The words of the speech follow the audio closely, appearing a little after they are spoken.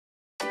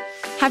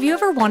Have you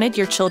ever wanted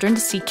your children to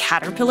see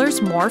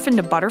caterpillars morph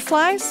into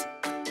butterflies?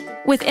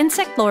 With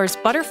Insect Lore's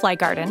Butterfly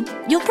Garden,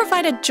 you'll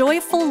provide a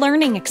joyful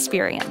learning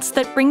experience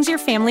that brings your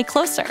family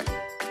closer.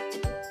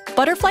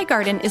 Butterfly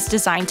Garden is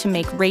designed to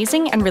make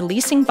raising and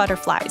releasing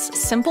butterflies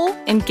simple,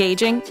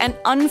 engaging, and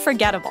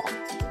unforgettable.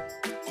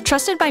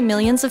 Trusted by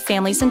millions of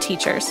families and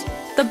teachers,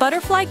 the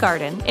Butterfly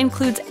Garden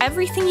includes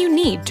everything you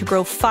need to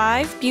grow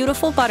 5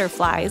 beautiful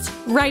butterflies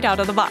right out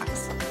of the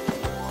box.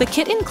 The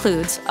kit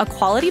includes a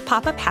quality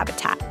pop-up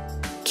habitat,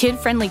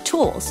 kid-friendly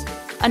tools,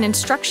 an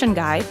instruction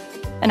guide,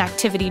 an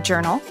activity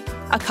journal,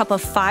 a cup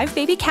of 5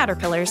 baby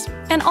caterpillars,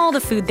 and all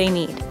the food they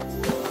need.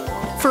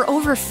 For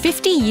over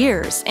 50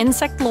 years,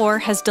 Insect Lore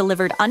has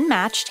delivered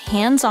unmatched,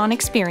 hands-on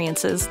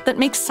experiences that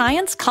make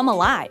science come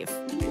alive.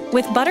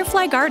 With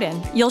Butterfly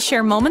Garden, you'll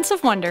share moments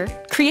of wonder,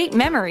 create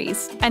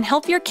memories, and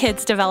help your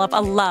kids develop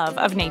a love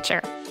of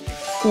nature.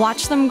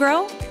 Watch them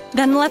grow,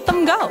 then let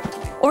them go.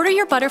 Order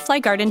your Butterfly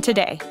Garden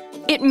today.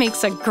 It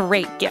makes a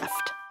great gift.